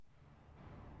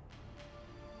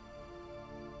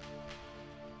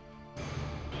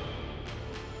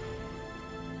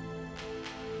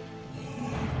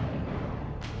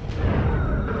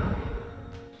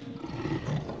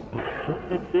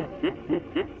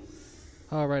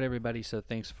All right, everybody. So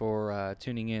thanks for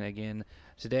tuning in again.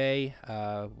 Today,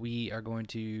 we are going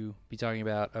to be talking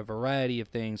about a variety of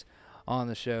things on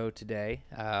the show today.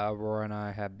 Aurora and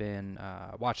I have been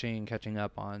watching, catching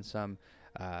up on some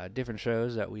different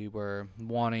shows that we were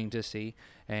wanting to see.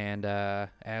 And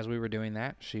as we were doing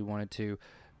that, she wanted to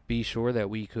be sure that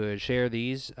we could share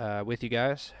these with you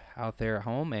guys out there at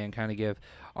home and kind of give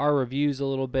our reviews a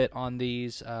little bit on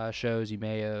these shows. You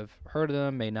may have heard of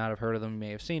them, may not have heard of them, may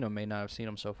have seen them, may not have seen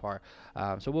them so far.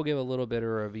 So we'll give a little bit of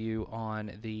a review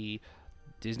on the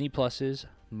Disney Plus's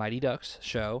Mighty Ducks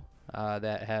show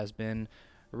that has been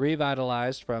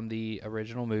revitalized from the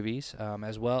original movies,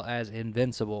 as well as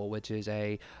Invincible, which is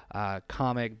a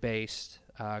comic-based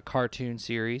cartoon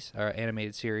series or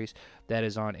animated series that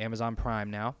is on Amazon Prime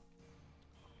now.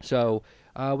 So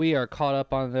we are caught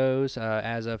up on those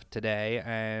as of today,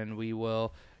 and we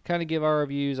will kind of give our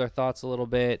reviews, our thoughts a little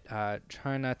bit.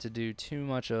 Try not to do too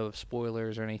much of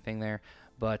spoilers or anything there,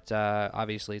 but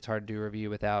obviously it's hard to do a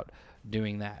review without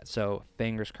doing that. So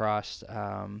fingers crossed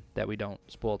that we don't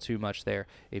spoil too much there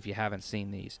if you haven't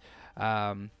seen these.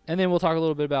 And then we'll talk a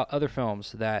little bit about other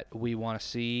films that we want to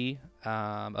see,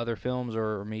 other films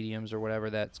or mediums or whatever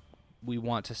that we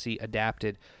want to see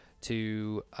adapted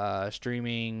to a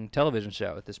streaming television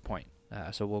show at this point.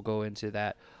 So we'll go into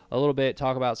that a little bit,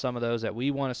 talk about some of those that we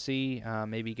want to see,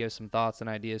 maybe give some thoughts and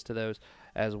ideas to those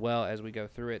as well as we go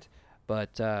through it.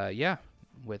 But yeah,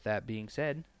 with that being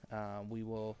said, we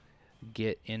will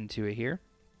get into it here.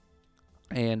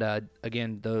 And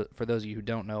again, for those of you who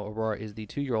don't know, Aurora is the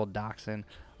 2-year-old dachshund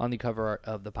on the cover art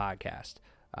of the podcast.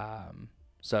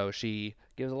 So she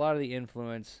gives a lot of the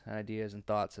influence, ideas, and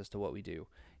thoughts as to what we do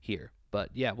here. But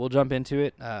yeah, we'll jump into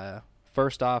it.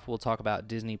 First off, we'll talk about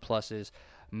Disney Plus's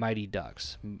Mighty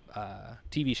Ducks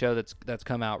TV show that's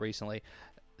come out recently.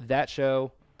 That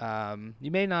show,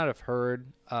 you may not have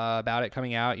heard about it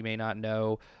coming out. You may not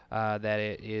know that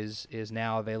it is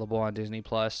now available on Disney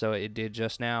Plus. So it did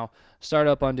just now start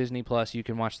up on Disney Plus. You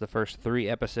can watch the first 3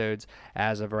 episodes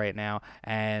as of right now.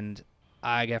 And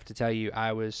I have to tell you,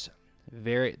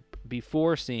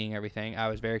 before seeing everything, I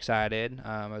was very excited.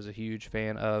 I was a huge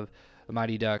fan of the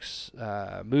Mighty Ducks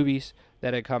movies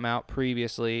that had come out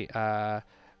previously.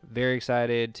 Very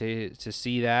excited to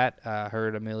see that.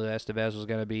 Heard Emilio Estevez was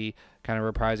going to be kind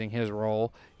of reprising his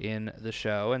role in the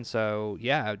show. And so,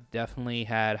 yeah, I definitely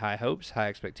had high hopes, high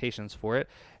expectations for it.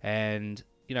 And,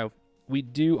 we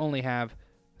do only have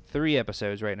 3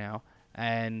 episodes right now.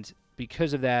 And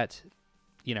because of that,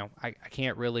 I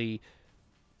can't really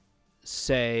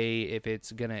say if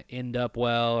it's going to end up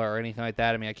well or anything like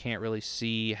that. I mean, I can't really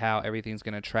see how everything's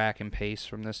going to track and pace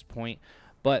from this point.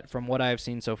 But from what I've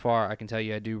seen so far, I can tell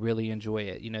you I do really enjoy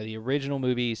it. The original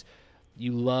movies,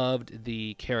 you loved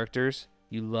the characters.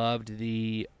 You loved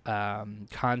the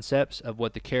concepts of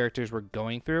what the characters were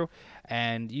going through.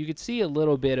 And you could see a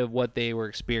little bit of what they were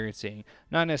experiencing.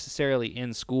 Not necessarily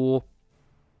in school,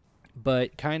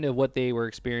 but kind of what they were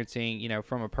experiencing,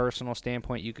 from a personal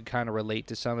standpoint. You could kind of relate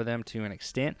to some of them to an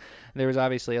extent. There was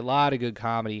obviously a lot of good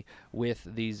comedy with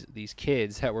these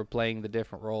kids that were playing the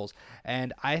different roles.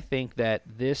 And I think that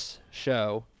this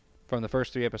show, from the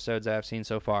first 3 episodes that I've seen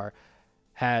so far,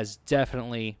 has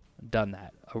definitely done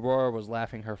that. Aurora was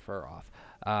laughing her fur off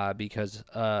because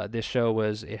this show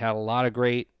it had a lot of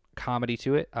great comedy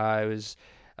to it. It was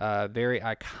very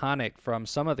iconic from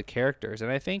some of the characters.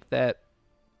 And I think that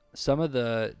some of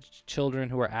the children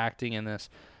who are acting in this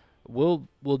will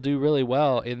do really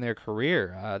well in their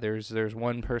career. There's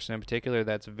one person in particular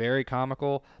that's very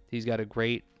comical. He's got a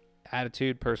great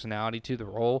attitude, personality to the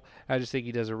role. I just think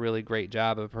he does a really great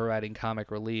job of providing comic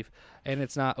relief, and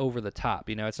it's not over the top.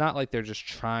 It's not like they're just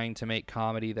trying to make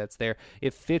comedy that's there.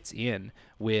 It fits in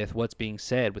with what's being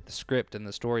said, with the script and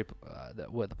the story,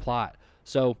 with the plot.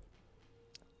 So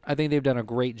I think they've done a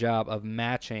great job of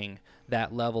matching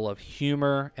that level of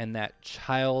humor and that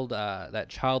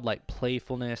childlike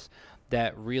playfulness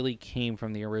that really came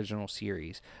from the original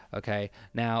series. Okay,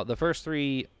 now the first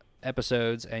 3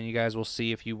 episodes, and you guys will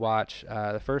see if you watch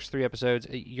the first 3 episodes,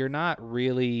 you're not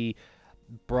really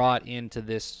brought into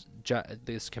this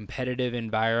competitive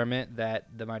environment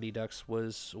that the Mighty Ducks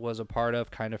was a part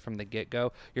of, kind of from the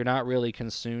get-go. You're not really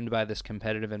consumed by this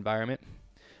competitive environment.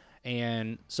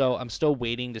 And so I'm still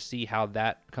waiting to see how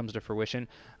that comes to fruition.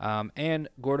 And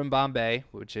Gordon Bombay,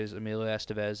 which is Emilio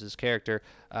Estevez's character,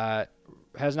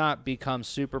 has not become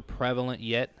super prevalent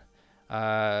yet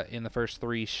in the first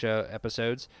 3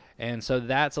 episodes. And so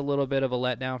that's a little bit of a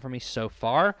letdown for me so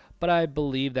far. But I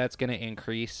believe that's going to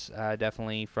increase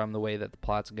definitely from the way that the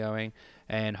plot's going.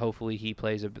 And hopefully he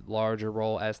plays a larger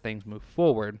role as things move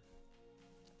forward.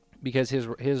 because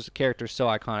his character is so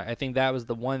iconic. I think that was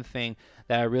the one thing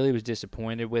that I really was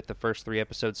disappointed with the first 3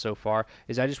 episodes so far,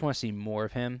 is I just want to see more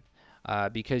of him,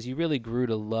 because you really grew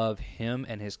to love him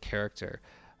and his character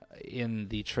in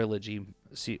the trilogy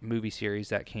movie series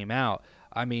that came out.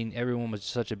 I mean, everyone was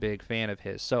such a big fan of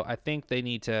his. So I think they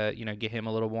need to, get him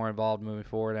a little more involved moving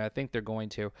forward, and I think they're going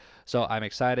to. So I'm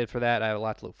excited for that. I have a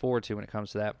lot to look forward to when it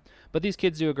comes to that. But these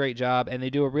kids do a great job, and they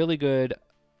do a really good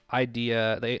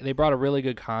idea. They brought a really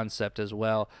good concept as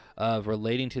well of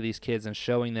relating to these kids and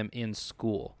showing them in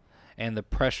school and the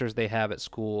pressures they have at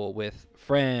school with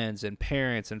friends and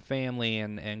parents and family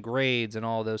and grades and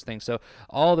all those things. So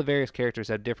all the various characters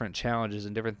have different challenges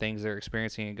and different things they're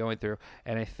experiencing and going through.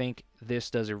 And I think this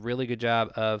does a really good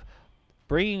job of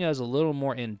bringing us a little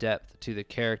more in depth to the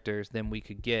characters than we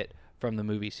could get from the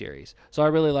movie series. So I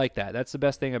really like that. That's the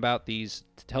best thing about these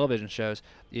television shows,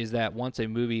 is that once a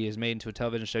movie is made into a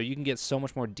television show, you can get so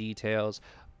much more details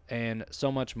and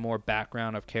so much more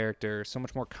background of characters, so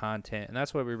much more content. And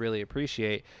that's what we really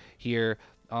appreciate here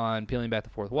on Peeling Back the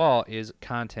Fourth Wall, is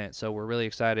content. So we're really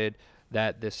excited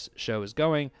that this show is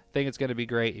going. Think it's going to be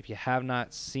great. If you have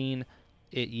not seen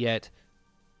it yet,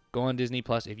 go on Disney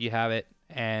Plus if you have it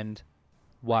and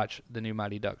watch the new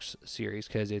Mighty Ducks series,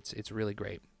 because it's really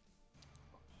great.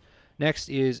 Next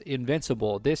is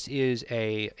Invincible. This is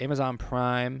a Amazon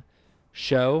Prime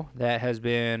show that has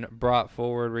been brought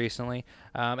forward recently,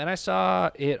 and I saw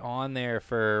it on there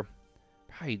for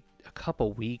probably a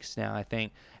couple weeks now, I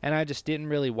think, and I just didn't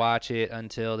really watch it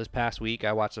until this past week.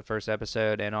 I watched the first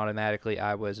episode and automatically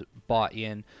I was bought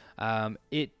in.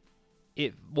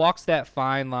 It walks that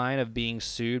fine line of being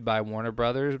sued by Warner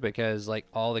Brothers, because like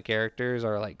all the characters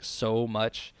are like so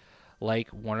much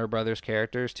like Warner Brothers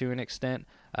characters to an extent,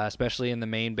 especially in the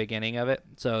main beginning of it.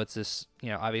 So it's this,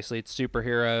 obviously it's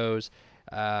superheroes.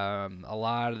 A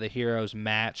lot of the heroes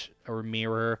match or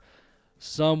mirror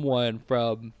someone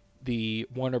from the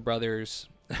Warner Brothers,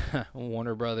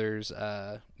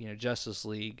 Justice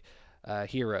League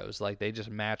heroes. Like, they just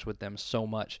match with them so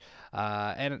much.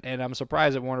 And I'm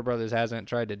surprised that Warner Brothers hasn't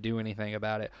tried to do anything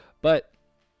about it. But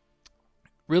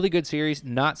really good series,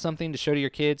 not something to show to your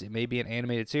kids. It may be an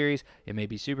animated series, it may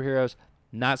be superheroes,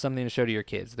 not something to show to your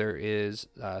kids. There is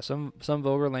some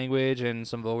vulgar language and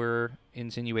some vulgar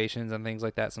insinuations and things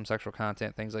like that, some sexual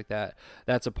content, things like that.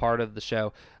 That's a part of the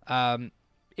show.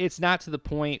 It's not to the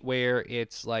point where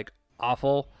it's like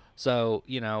awful. So,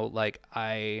 like,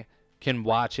 I can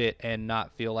watch it and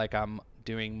not feel like I'm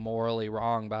doing morally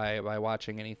wrong by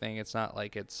watching anything. It's not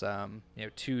like it's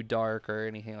too dark or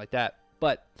anything like that.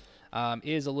 But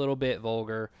is a little bit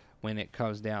vulgar when it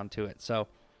comes down to it. So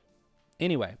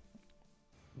anyway,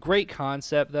 great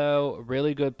concept though,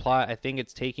 really good plot. I think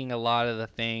it's taking a lot of the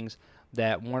things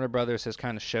that Warner Brothers has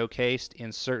kind of showcased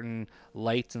in certain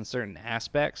lights and certain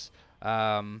aspects,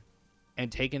 and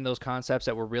taking those concepts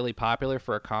that were really popular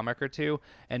for a comic or two,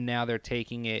 and now they're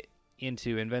taking it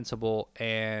into Invincible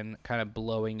and kind of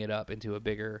blowing it up into a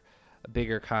bigger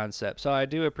concept. So I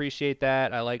do appreciate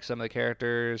that. I like some of the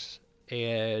characters.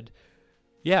 And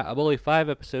yeah, I'm only 5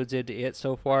 episodes into it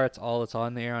so far. It's all that's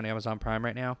on there on Amazon Prime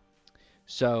right now.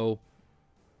 So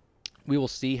we will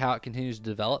see how it continues to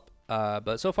develop.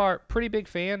 But so far, pretty big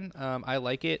fan. I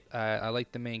like it. I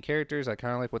like the main characters. I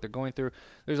kind of like what they're going through.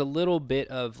 There's a little bit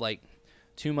of like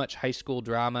too much high school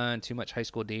drama and too much high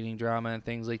school dating drama and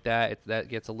things like that. That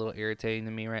gets a little irritating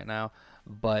to me right now.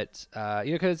 But,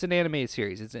 because it's an animated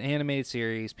series. It's an animated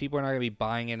series. People are not going to be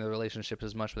buying into the relationships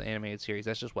as much with an animated series.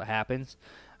 That's just what happens.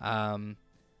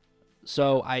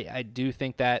 So I do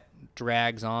think that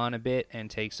drags on a bit and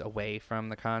takes away from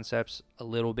the concepts a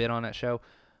little bit on that show.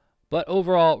 But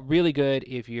overall, really good.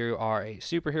 If you are a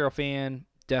superhero fan,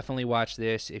 definitely watch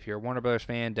this. If you're a Warner Brothers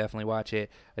fan, definitely watch it.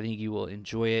 I think you will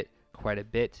enjoy it quite a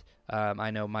bit.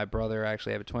 I know my brother, I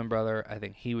actually have a twin brother. I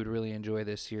think he would really enjoy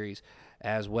this series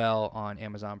as well on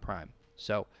Amazon Prime.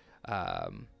 So,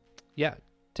 yeah,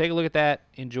 take a look at that,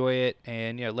 enjoy it,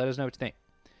 and let us know what you think.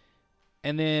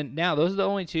 And then now, those are the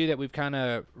only 2 that we've kind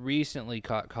of recently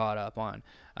caught up on.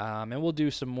 And we'll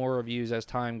do some more reviews as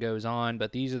time goes on,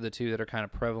 but these are the 2 that are kind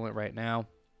of prevalent right now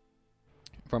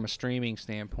from a streaming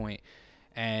standpoint.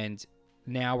 And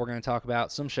now we're going to talk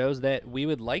about some shows that we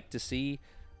would like to see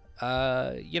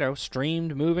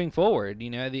streamed moving forward.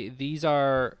 These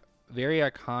are very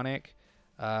iconic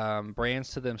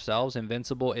brands to themselves.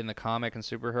 Invincible in the comic and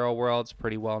superhero world, it's a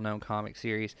pretty well-known comic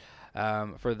series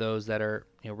for those that are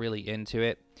really into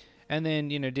it. And then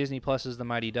Disney Plus's The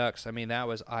Mighty Ducks. I mean, that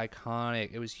was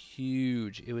iconic. It was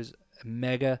huge. It was a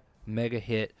mega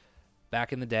hit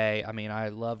back in the day. I mean, I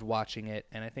loved watching it,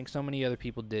 and I think so many other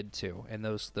people did too. And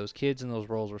those kids in those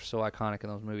roles were so iconic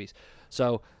in those movies.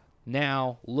 So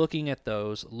Now, looking at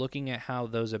how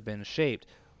those have been shaped,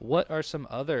 what are some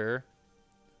other,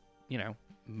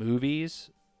 movies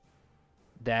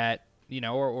that,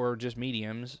 or just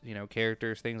mediums,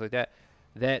 characters, things like that,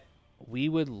 that we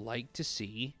would like to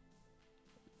see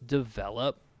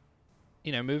develop,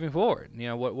 moving forward?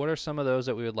 What are some of those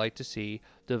that we would like to see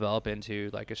develop into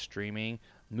like a streaming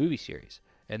movie series?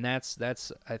 And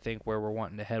that's I think where we're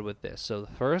wanting to head with this. So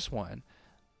the first one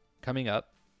coming up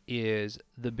is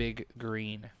The Big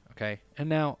Green. Okay. And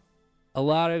now a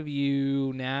lot of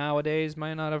you nowadays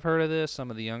might not have heard of this. Some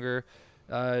of the younger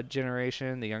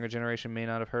generation may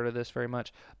not have heard of this very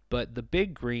much. But The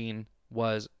Big Green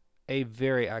was a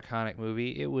very iconic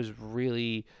movie. It was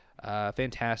really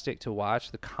fantastic to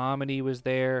watch. The comedy was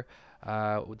there.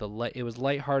 It was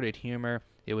lighthearted humor.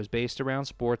 It was based around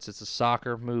sports. It's a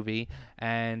soccer movie,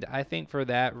 and I think for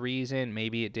that reason,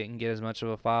 maybe it didn't get as much of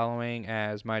a following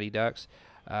as Mighty Ducks.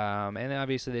 And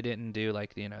obviously, they didn't do they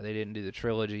didn't do the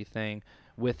trilogy thing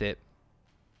with it.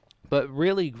 But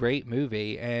really great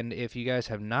movie, and if you guys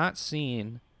have not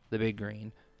seen The Big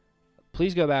Green,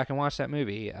 please go back and watch that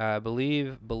movie.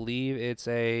 Believe it's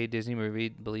a Disney movie.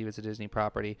 Believe it's a Disney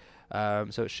property.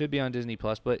 So it should be on Disney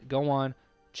Plus. But go on,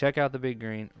 check out The Big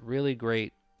Green. Really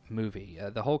great movie.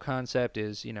 The whole concept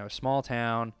is, small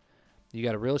town. You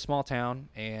got a really small town,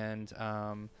 and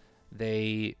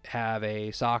they have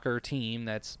a soccer team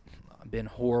that's been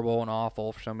horrible and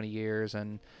awful for so many years,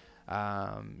 and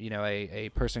a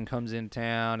person comes in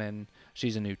town, and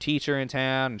she's a new teacher in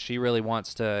town, and she really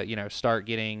wants to, start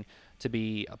getting to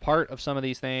be a part of some of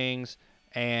these things,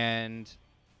 and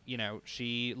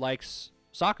she likes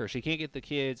soccer. She can't get the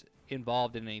kids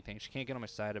involved in anything. She can't get them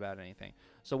excited about anything.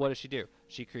 So what does she do?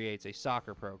 She creates a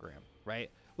soccer program, right?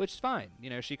 Which is fine.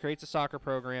 She creates a soccer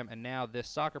program, and now this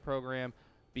soccer program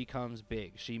becomes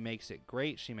big. She makes it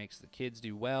great. She makes the kids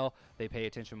do well. They pay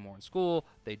attention more in school.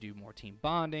 They do more team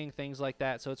bonding, things like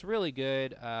that. So it's really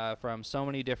good from so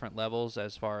many different levels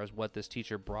as far as what this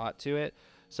teacher brought to it.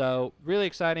 So really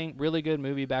exciting, really good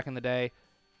movie back in the day.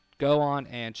 Go on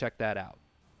and check that out.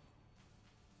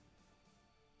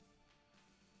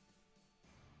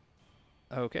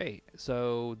 Okay,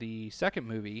 so the second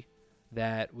movie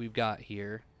that we've got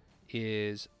here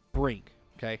is Brink.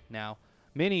 Okay, now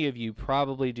many of you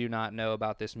probably do not know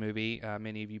about this movie.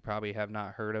 Many of you probably have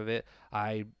not heard of it.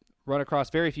 I run across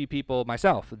very few people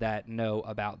myself that know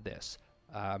about this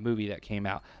movie that came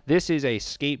out. This is a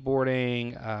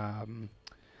skateboarding,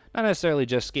 not necessarily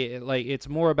just skate. Like, it's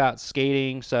more about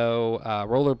skating, so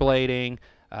rollerblading.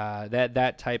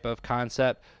 That type of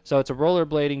concept. So it's a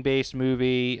rollerblading based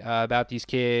movie about these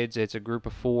kids. It's a group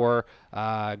of four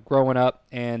growing up,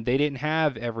 and they didn't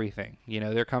have everything.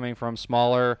 They're coming from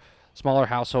smaller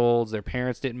households. Their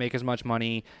parents didn't make as much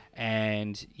money,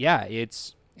 and yeah,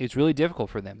 it's really difficult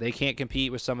for them. They can't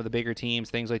compete with some of the bigger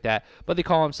teams, things like that. But they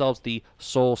call themselves the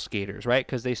soul skaters, right?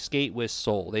 Because they skate with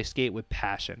soul. They skate with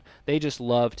passion. They just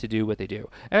love to do what they do.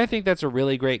 And I think that's a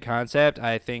really great concept.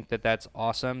 I think that that's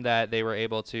awesome that they were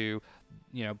able to,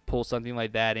 pull something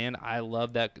like that in. I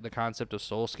love the concept of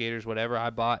soul skaters, whatever.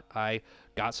 I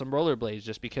got some rollerblades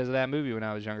just because of that movie when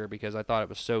I was younger, because I thought it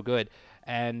was so good.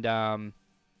 And,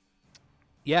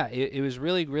 yeah, it was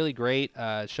really, really great.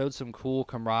 Showed some cool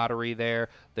camaraderie there.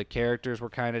 The characters were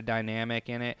kind of dynamic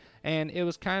in it. And it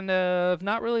was kind of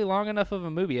not really long enough of a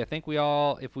movie. I think we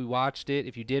all, if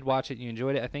you did watch it and you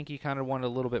enjoyed it, I think you kind of wanted a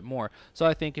little bit more. So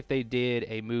I think if they did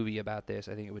a movie about this,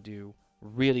 I think it would do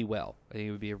really well. I think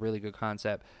it would be a really good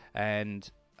concept and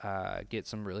get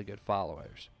some really good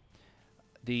followers.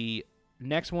 The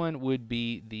next one would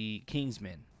be The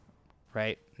Kingsman,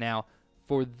 right? Now,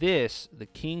 for this, The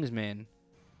Kingsman,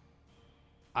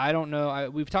 I don't know.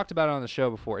 We've talked about it on the show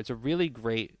before. It's a really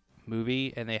great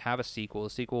movie, and they have a sequel. The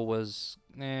sequel was,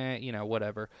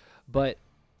 whatever. But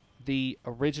the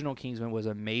original Kingsman was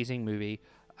an amazing movie.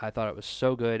 I thought it was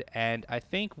so good, and I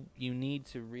think you need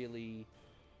to really,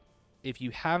 if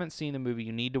you haven't seen the movie,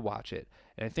 you need to watch it.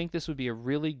 And I think this would be a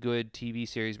really good TV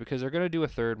series because they're going to do a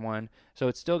third one, so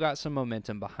it's still got some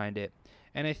momentum behind it.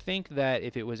 And I think that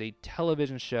if it was a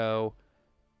television show,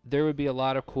 there would be a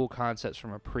lot of cool concepts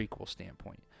from a prequel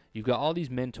standpoint. You've got all these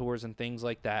mentors and things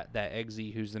like that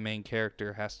Eggsy, who's the main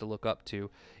character, has to look up to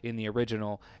in the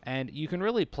original. And you can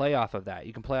really play off of that.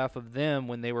 You can play off of them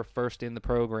when they were first in the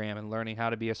program and learning how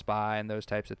to be a spy and those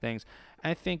types of things.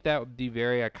 I think that would be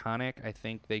very iconic. I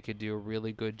think they could do a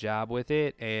really good job with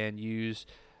it and use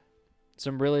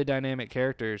some really dynamic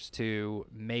characters to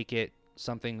make it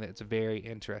something that's very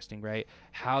interesting, right?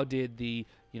 How did the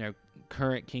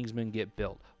current Kingsman get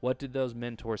built? What did those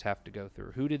mentors have to go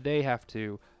through? Who did they have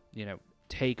to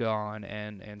take on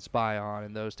and spy on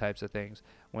and those types of things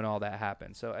when all that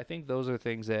happens. So I think those are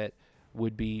things that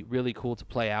would be really cool to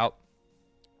play out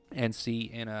and see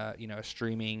in a a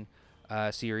streaming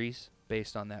series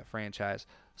based on that franchise.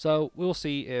 So we'll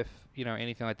see if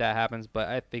anything like that happens, but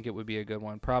I think it would be a good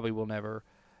one. Probably will never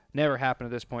happen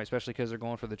at this point, especially because they're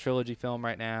going for the trilogy film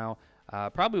right now.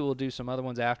 Probably will do some other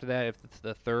ones after that if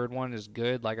the third one is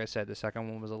good. Like I said, the second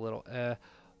one was a little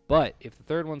but if the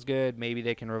third one's good, maybe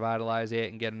they can revitalize it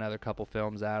and get another couple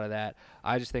films out of that.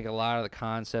 I just think a lot of the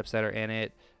concepts that are in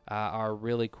it are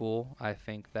really cool. I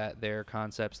think that they're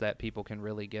concepts that people can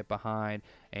really get behind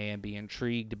and be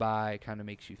intrigued by. It kind of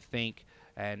makes you think.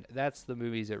 And that's the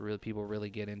movies that really people really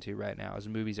get into right now, is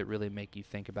movies that really make you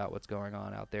think about what's going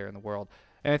on out there in the world.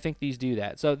 And I think these do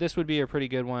that. So this would be a pretty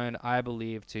good one, I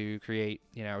believe, to create,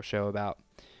 a show about.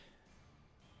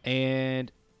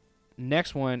 And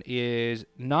next one is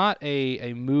not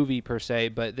a movie per se,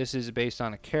 but this is based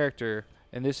on a character,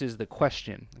 and this is The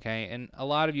Question, okay? And a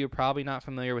lot of you are probably not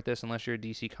familiar with this unless you're a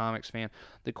DC Comics fan.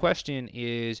 The Question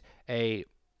is a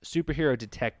superhero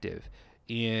detective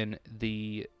in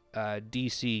the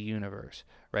DC universe,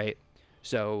 right?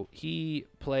 So he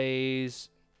plays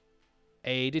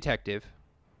a detective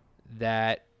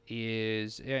that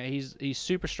is he's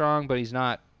super strong, but he's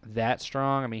not that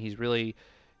strong. I mean,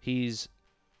 he's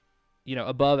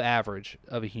above average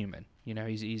of a human.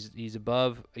 He's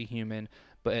above a human,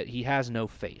 but he has no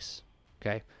face.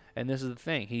 Okay, and this is the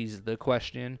thing. He's the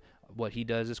Question. What he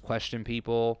does is question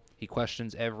people. He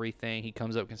questions everything. He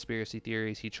comes up with conspiracy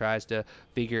theories. He tries to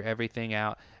figure everything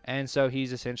out. And so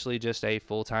he's essentially just a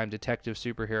full-time detective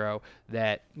superhero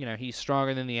that, he's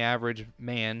stronger than the average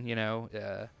man,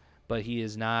 but he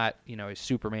is not, a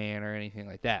Superman or anything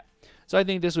like that. So I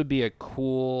think this would be a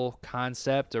cool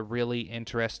concept, a really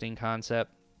interesting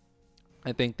concept.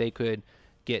 I think they could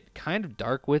get kind of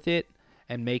dark with it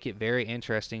and make it very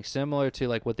interesting, similar to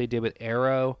like what they did with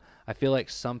Arrow. I feel like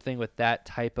something with that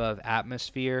type of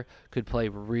atmosphere could play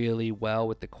really well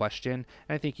with The Question.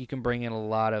 And I think you can bring in a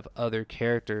lot of other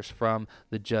characters from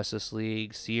the Justice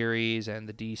League series and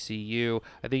the DCU.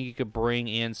 I think you could bring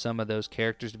in some of those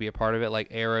characters to be a part of it, like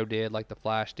Arrow did, like The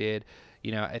Flash did.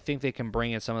 I think they can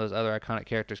bring in some of those other iconic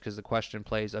characters because The Question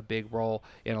plays a big role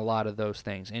in a lot of those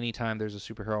things. Anytime there's a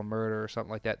superhero murder or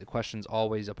something like that, The Question's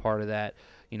always a part of that.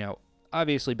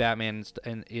 Obviously Batman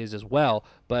is as well,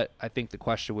 but I think The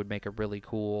Question would make a really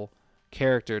cool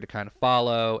character to kind of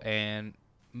follow and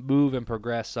move and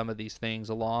progress some of these things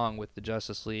along with the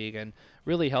Justice League and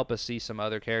really help us see some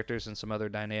other characters and some other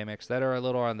dynamics that are a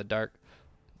little on the dark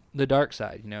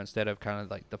side, instead of kind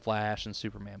of like the Flash and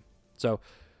Superman. So,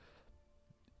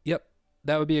 yep,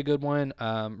 that would be a good one.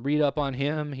 Read up on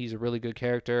him. He's a really good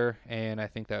character, and I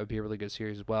think that would be a really good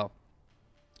series as well.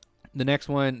 The next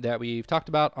one that we've talked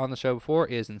about on the show before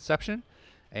is Inception.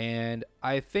 And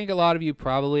I think a lot of you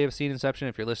probably have seen Inception.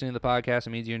 If you're listening to the podcast,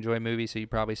 it means you enjoy movies, so you've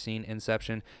probably seen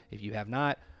Inception. If you have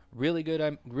not, really good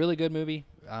movie.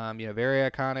 Very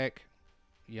iconic.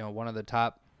 One of the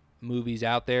top movies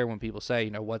out there. When people say,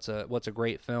 what's a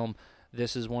great film,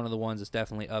 this is one of the ones that's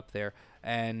definitely up there.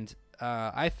 And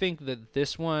I think that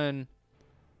this one,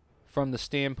 from the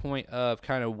standpoint of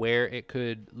kind of where it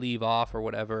could leave off or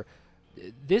whatever,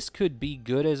 this could be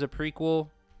good as a prequel,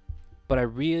 but I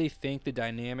really think the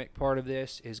dynamic part of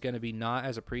this is going to be not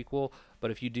as a prequel,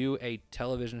 but if you do a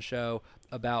television show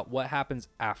about what happens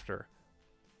after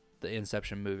the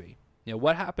Inception movie.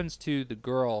 What happens to the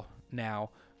girl now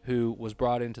who was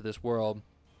brought into this world?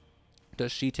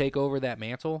 Does she take over that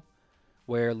mantle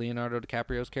where Leonardo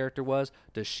DiCaprio's character was?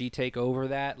 Does she take over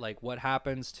that? Like, what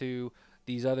happens to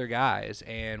these other guys,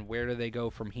 and where do they go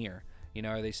from here?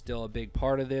 Are they still a big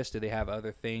part of this? Do they have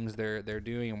other things they're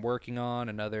doing and working on,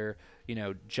 and other,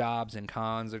 jobs and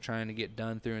cons they're trying to get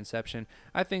done through Inception?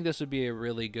 I think this would be a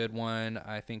really good one.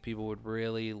 I think people would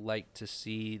really like to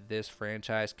see this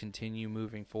franchise continue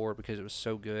moving forward because it was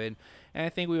so good. And I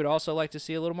think we would also like to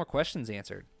see a little more questions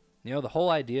answered. The whole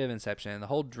idea of Inception, the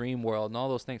whole dream world and all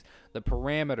those things, the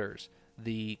parameters,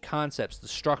 the concepts, the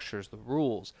structures, the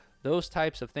rules, those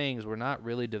types of things were not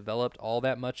really developed all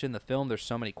that much in the film. There's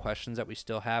so many questions that we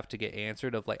still have to get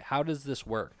answered of, like, how does this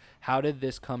work? How did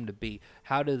this come to be?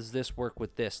 How does this work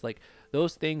with this? Like,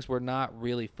 those things were not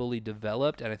really fully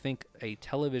developed, and I think a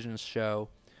television show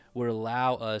would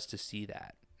allow us to see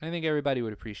that. I think everybody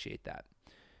would appreciate that.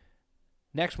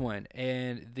 Next one,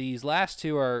 and these last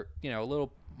two are, a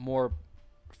little more,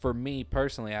 for me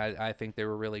personally, I think they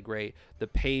were really great. The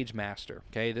Page Master.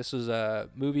 Okay, this was a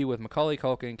movie with Macaulay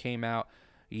Culkin, came out,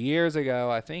 years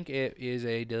ago. I think it is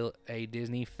a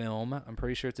Disney film. I'm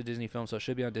pretty sure it's a Disney film, so it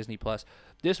should be on Disney Plus.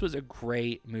 This was a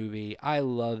great movie. I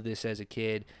loved this as a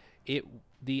kid.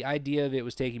 The idea of it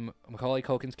was taking Macaulay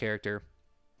Culkin's character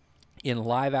in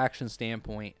live action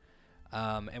standpoint,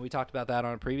 and we talked about that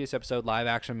on a previous episode. Live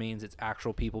action means it's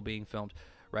actual people being filmed,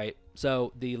 right?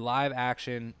 So the live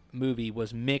action movie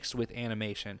was mixed with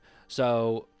animation.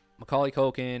 So Macaulay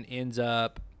Culkin ends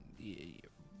up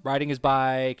riding his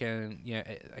bike, and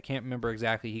I can't remember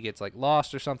exactly. He gets like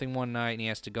lost or something one night, and he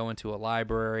has to go into a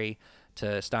library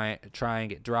to try and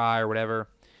get dry or whatever.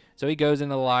 So he goes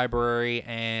into the library,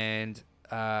 and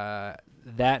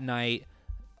that night,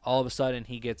 all of a sudden,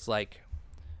 he gets like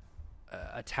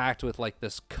attacked with like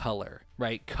this color,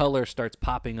 right? Color starts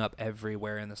popping up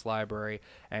everywhere in this library,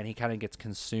 and he kind of gets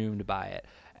consumed by it.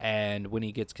 And when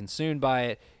he gets consumed by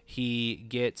it, he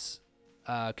gets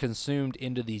consumed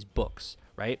into these books,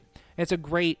 right? And it's a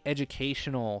great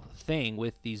educational thing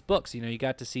with these books. You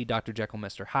got to see Dr. Jekyll,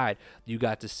 Mr. Hyde. You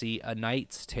got to see A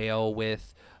Knight's Tale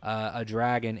with a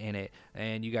dragon in it,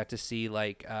 and you got to see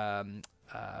like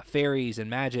fairies and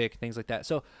magic, things like that.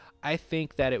 So I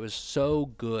think that it was so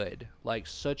good, like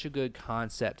such a good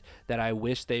concept, that I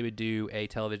wish they would do a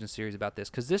television series about this,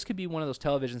 because this could be one of those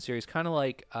television series, kind of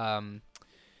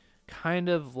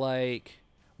like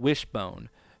Wishbone,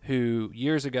 who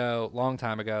years ago, long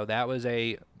time ago, that was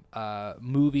a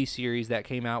movie series that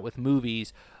came out with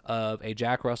movies of a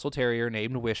Jack Russell Terrier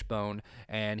named Wishbone,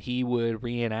 and he would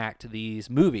reenact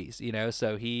these movies,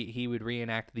 so he would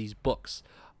reenact these books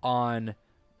on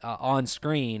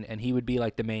screen, and he would be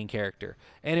like the main character.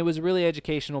 And it was a really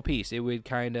educational piece. It would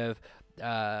kind of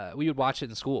we would watch it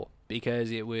in school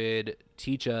because it would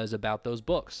teach us about those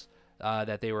books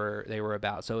that they were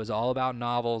about. So it was all about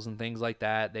novels and things like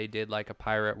that. They did like a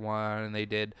pirate one, and they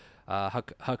did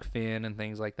Huck Finn and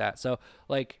things like that. So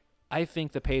like, I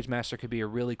think the Pagemaster could be a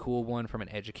really cool one from an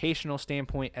educational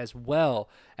standpoint, as well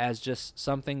as just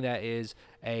something that is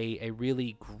a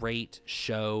really great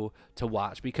show to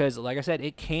watch. Because like I said,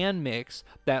 it can mix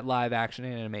that live action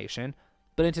and animation,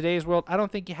 but in today's world, I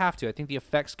don't think you have to. I think the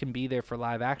effects can be there for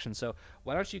live action. So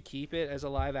why don't you keep it as a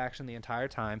live action the entire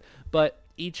time? But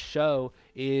each show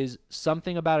is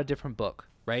something about a different book,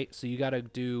 right? So you got to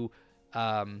do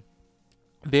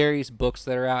various books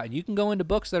that are out, and you can go into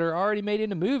books that are already made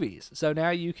into movies. So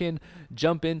now you can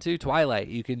jump into Twilight,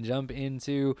 you can jump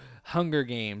into Hunger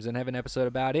Games and have an episode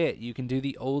about it. You can do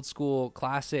the old school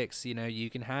classics. You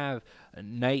can have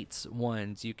Knights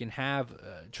ones, you can have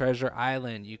Treasure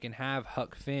Island, you can have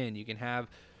Huck Finn, you can have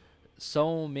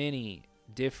so many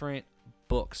different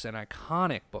books, and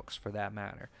iconic books for that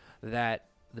matter, that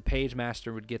the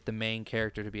Pagemaster would get the main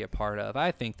character to be a part of.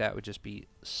 I think that would just be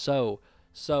so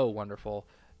wonderful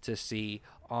to see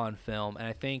on film. And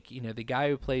I think, the guy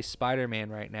who plays Spider-Man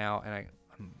right now, and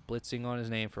I'm blitzing on his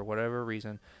name for whatever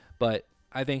reason, but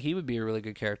I think he would be a really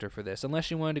good character for this, unless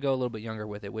you wanted to go a little bit younger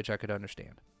with it, which I could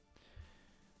understand.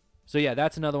 So yeah,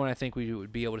 that's another one I think we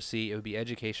would be able to see. It would be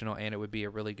educational, and it would be a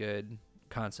really good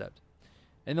concept.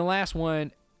 And the last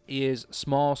one is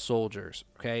Small Soldiers.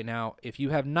 Okay, now if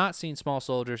you have not seen Small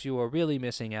Soldiers, you are really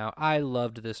missing out. I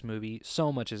loved this movie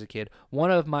so much as a kid.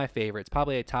 One of my favorites,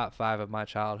 probably a top 5 of my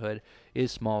childhood,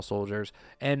 is Small Soldiers.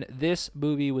 And this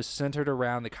movie was centered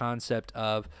around the concept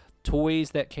of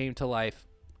toys that came to life,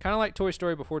 kind of like Toy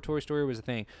Story before Toy Story was a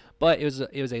thing. But it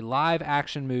was a live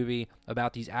action movie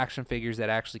about these action figures that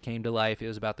actually came to life. It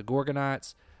was about the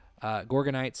Gorgonites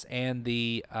and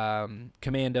the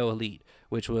Commando Elite,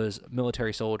 which was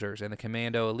military soldiers, and the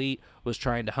Commando Elite was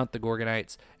trying to hunt the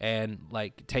Gorgonites and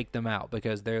like take them out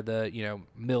because they're the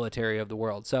military of the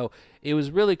world. So it was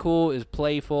really cool. It was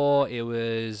playful. It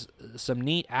was some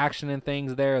neat action and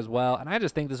things there as well. And I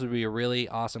just think this would be a really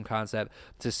awesome concept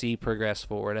to see progress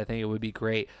forward. I think it would be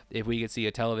great if we could see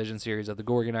a television series of the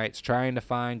Gorgonites trying to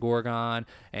find Gorgon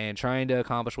and trying to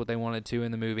accomplish what they wanted to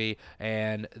in the movie,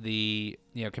 and the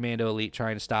Commando Elite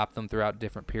trying to stop them throughout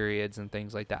different periods and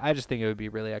things like that. I just think it would be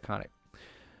really iconic.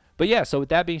 But yeah, so with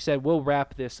that being said, we'll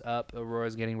wrap this up.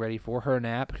 Aurora's getting ready for her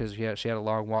nap because she had a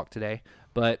long walk today.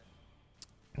 But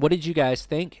what did you guys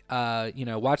think?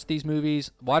 Watch these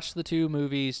movies. Watch the 2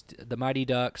 movies, The Mighty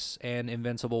Ducks and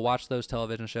Invincible. Watch those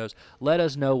television shows. Let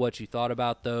us know what you thought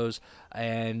about those,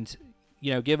 and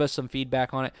give us some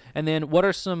feedback on it. And then what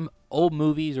are some old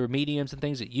movies or mediums and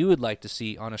things that you would like to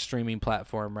see on a streaming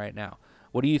platform right now?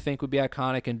 What do you think would be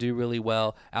iconic and do really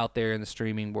well out there in the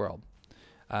streaming world?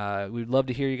 We'd love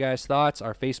to hear you guys' thoughts.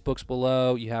 Our Facebook's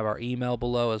below. You have our email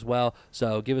below as well.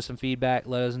 So give us some feedback.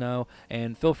 Let us know.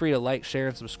 And feel free to like, share,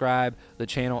 and subscribe the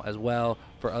channel as well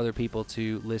for other people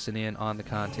to listen in on the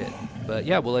content. But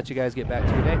yeah, we'll let you guys get back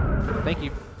to your day. Thank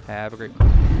you. Have a great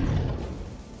one.